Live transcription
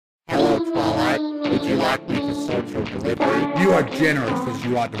Would you like me to sort your delivery? You are generous as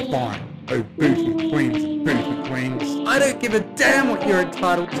you are divine, oh booty queens and booty queens. I don't give a damn what you're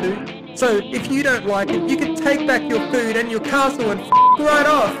entitled to. So if you don't like it, you can take back your food and your castle and right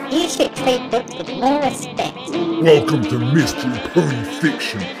off. You should treat Books with more respect. Welcome to Mystery Pony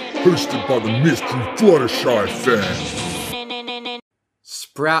Fiction, hosted by the Mystery Fluttershy fan.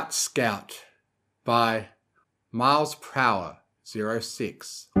 Sproutscout by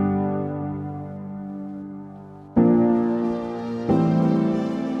milesprower06.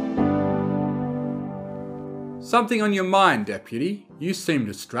 Something on your mind, Deputy? You seem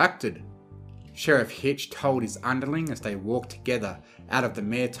distracted. Sheriff Hitch told his underling as they walked together out of the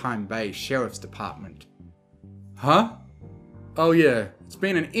Maritime Bay Sheriff's Department. Huh? Oh yeah, it's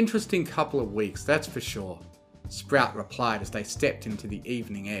been an interesting couple of weeks, that's for sure. Sprout replied as they stepped into the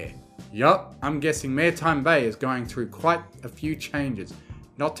evening air. Yup, I'm guessing Maritime Bay is going through quite a few changes,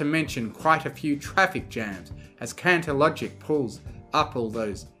 not to mention quite a few traffic jams as Cantor Logic pulls up all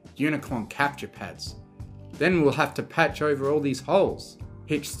those unicorn capture pads. Then we'll have to patch over all these holes,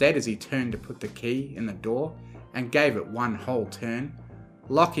 Hitch said as he turned to put the key in the door and gave it one whole turn,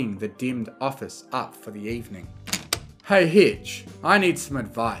 locking the dimmed office up for the evening. Hey Hitch, I need some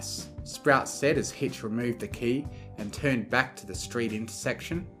advice, Sprout said as Hitch removed the key and turned back to the street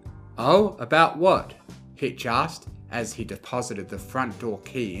intersection. Oh, about what? Hitch asked as he deposited the front door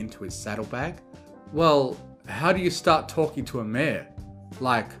key into his saddlebag. Well, how do you start talking to a mare?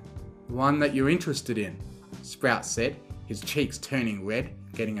 Like, one that you're interested in? Sprout said, his cheeks turning red,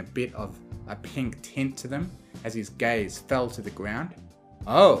 getting a bit of a pink tint to them as his gaze fell to the ground.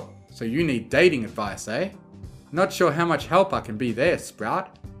 Oh, so you need dating advice, eh? Not sure how much help I can be there,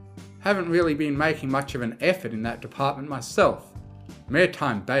 Sprout. Haven't really been making much of an effort in that department myself,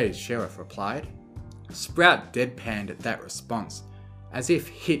 Maritime Bay's sheriff replied. Sprout deadpanned at that response, as if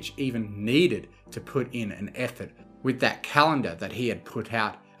Hitch even needed to put in an effort with that calendar that he had put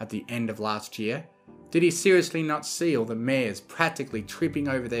out at the end of last year. Did he seriously not see all the mares practically tripping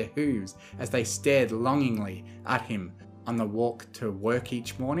over their hooves as they stared longingly at him on the walk to work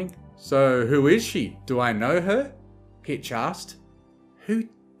each morning? So who is she? Do I know her? Hitch asked. Who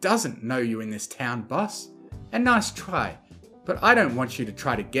doesn't know you in this town, boss? A nice try, but I don't want you to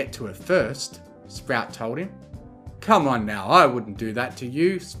try to get to her first, Sprout told him. Come on now, I wouldn't do that to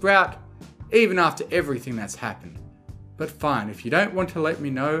you, Sprout, even after everything that's happened. But fine, if you don't want to let me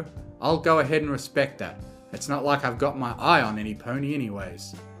know, I'll go ahead and respect that. It's not like I've got my eye on any pony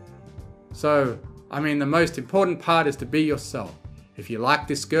anyways. So, I mean, the most important part is to be yourself. If you like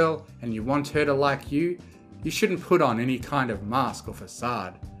this girl and you want her to like you, you shouldn't put on any kind of mask or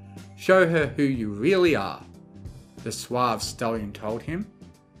facade. Show her who you really are, the suave stallion told him.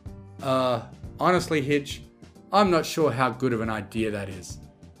 Honestly Hitch, I'm not sure how good of an idea that is.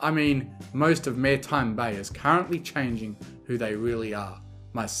 I mean, most of Maritime Bay is currently changing who they really are.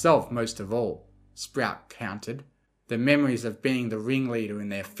 Myself most of all, Sprout countered. The memories of being the ringleader in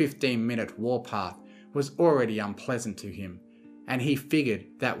their 15-minute warpath was already unpleasant to him, and he figured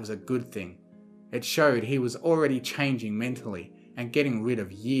that was a good thing. It showed he was already changing mentally and getting rid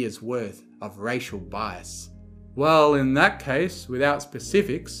of years' worth of racial bias. Well, in that case, without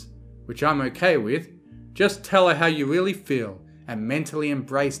specifics, which I'm okay with, just tell her how you really feel and mentally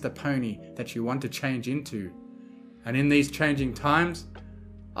embrace the pony that you want to change into. And in these changing times,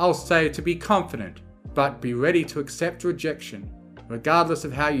 I'll say to be confident, but be ready to accept rejection. Regardless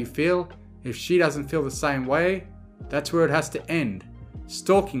of how you feel, if she doesn't feel the same way, that's where it has to end.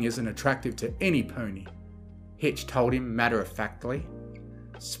 Stalking isn't attractive to any pony, Hitch told him matter-of-factly.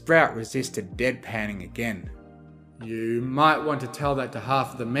 Sprout resisted deadpanning again. You might want to tell that to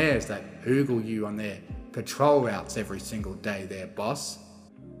half of the mares that oogle you on their patrol routes every single day there, boss,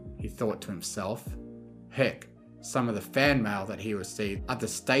 he thought to himself. Heck, some of the fan mail that he received at the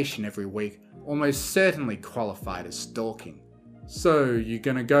station every week almost certainly qualified as stalking. So, you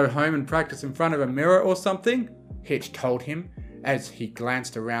gonna go home and practice in front of a mirror or something? Hitch told him as he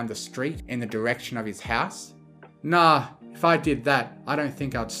glanced around the street in the direction of his house. Nah, if I did that, I don't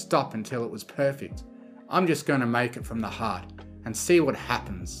think I'd stop until it was perfect. I'm just gonna make it from the heart and see what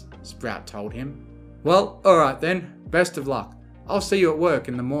happens, Sprout told him. Well, alright then, best of luck. I'll see you at work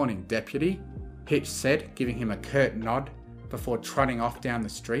in the morning, Deputy, Hitch said, giving him a curt nod before trotting off down the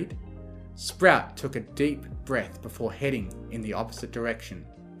street. Sprout took a deep breath before heading in the opposite direction,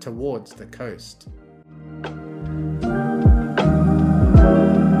 towards the coast.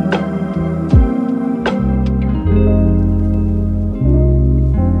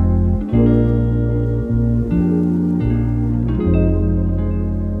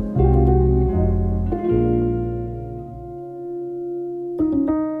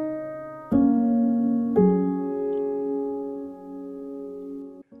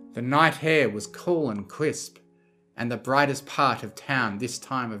 night air was cool and crisp, and the brightest part of town this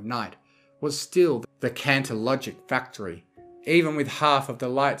time of night was still the Cantalogic factory, even with half of the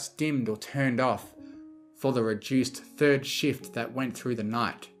lights dimmed or turned off for the reduced third shift that went through the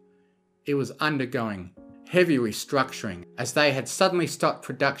night. It was undergoing heavy restructuring as they had suddenly stopped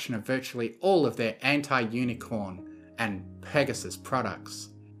production of virtually all of their anti-unicorn and Pegasus products.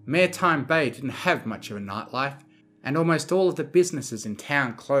 Maritime Bay didn't have much of a nightlife, and almost all of the businesses in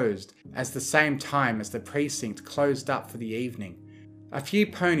town closed at the same time as the precinct closed up for the evening. A few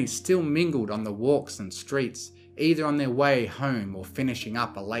ponies still mingled on the walks and streets, either on their way home or finishing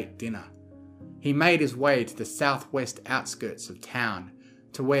up a late dinner. He made his way to the southwest outskirts of town,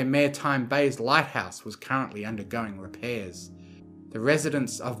 to where Maritime Bay's lighthouse was currently undergoing repairs. The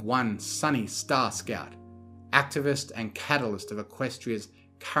residence of one Sunny Starscout, activist and catalyst of Equestria's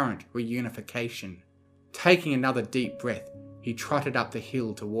current reunification. Taking another deep breath, he trotted up the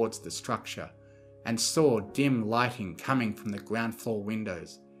hill towards the structure and saw dim lighting coming from the ground floor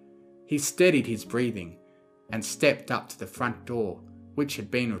windows. He steadied his breathing and stepped up to the front door, which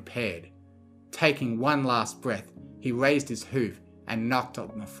had been repaired. Taking one last breath, he raised his hoof and knocked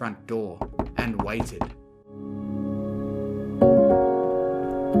on the front door and waited.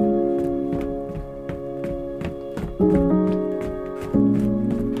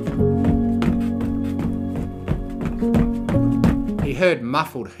 He heard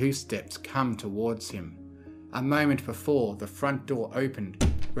muffled hoof steps come towards him. A moment before, the front door opened,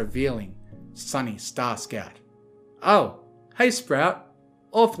 revealing Sunny Starscout. "Oh, hey Sprout.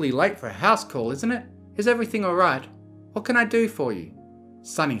 Awfully late for a house call, isn't it? Is everything alright? What can I do for you?"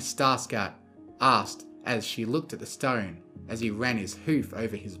 Sunny Starscout asked as she looked at the stone as he ran his hoof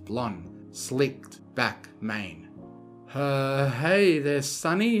over his blonde, slicked back mane. Hey there,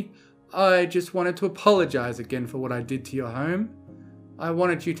 Sunny. I just wanted to apologise again for what I did to your home. I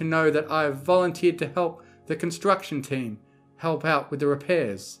wanted you to know that I've volunteered to help the construction team help out with the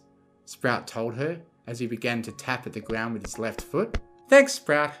repairs," Sprout told her as he began to tap at the ground with his left foot. "Thanks,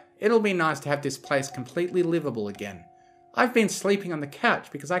 Sprout. It'll be nice to have this place completely livable again. I've been sleeping on the couch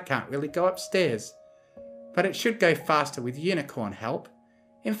because I can't really go upstairs. But it should go faster with unicorn help.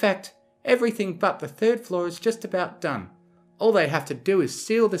 In fact, everything but the third floor is just about done. All they have to do is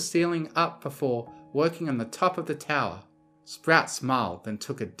seal the ceiling up before working on the top of the tower." Sprout smiled, then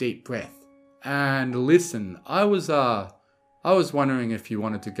took a deep breath. "And listen, I was wondering if you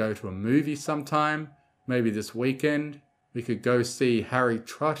wanted to go to a movie sometime, maybe this weekend. We could go see Harry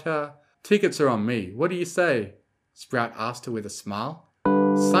Trotter. Tickets are on me. What do you say?" Sprout asked her with a smile.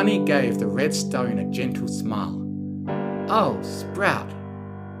 Sunny gave the red stone a gentle smile. "Oh, Sprout.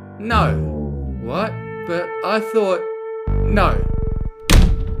 No." "What? But I thought..." "No."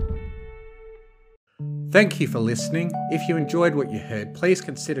 Thank you for listening. If you enjoyed what you heard, please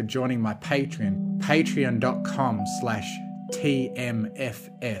consider joining my Patreon,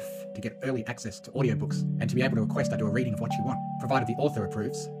 patreon.com/TMFF, to get early access to audiobooks and to be able to request I do a reading of what you want, provided the author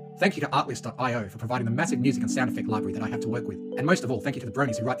approves. Thank you to Artlist.io for providing the massive music and sound effect library that I have to work with. And most of all, thank you to the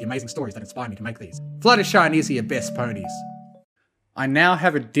bronies who write the amazing stories that inspire me to make these. Fluttershy and Izzy are best ponies. I now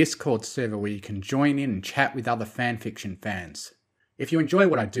have a Discord server where you can join in and chat with other fanfiction fans. If you enjoy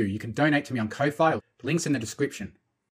what I do, you can donate to me on Ko-Fi, links in the description.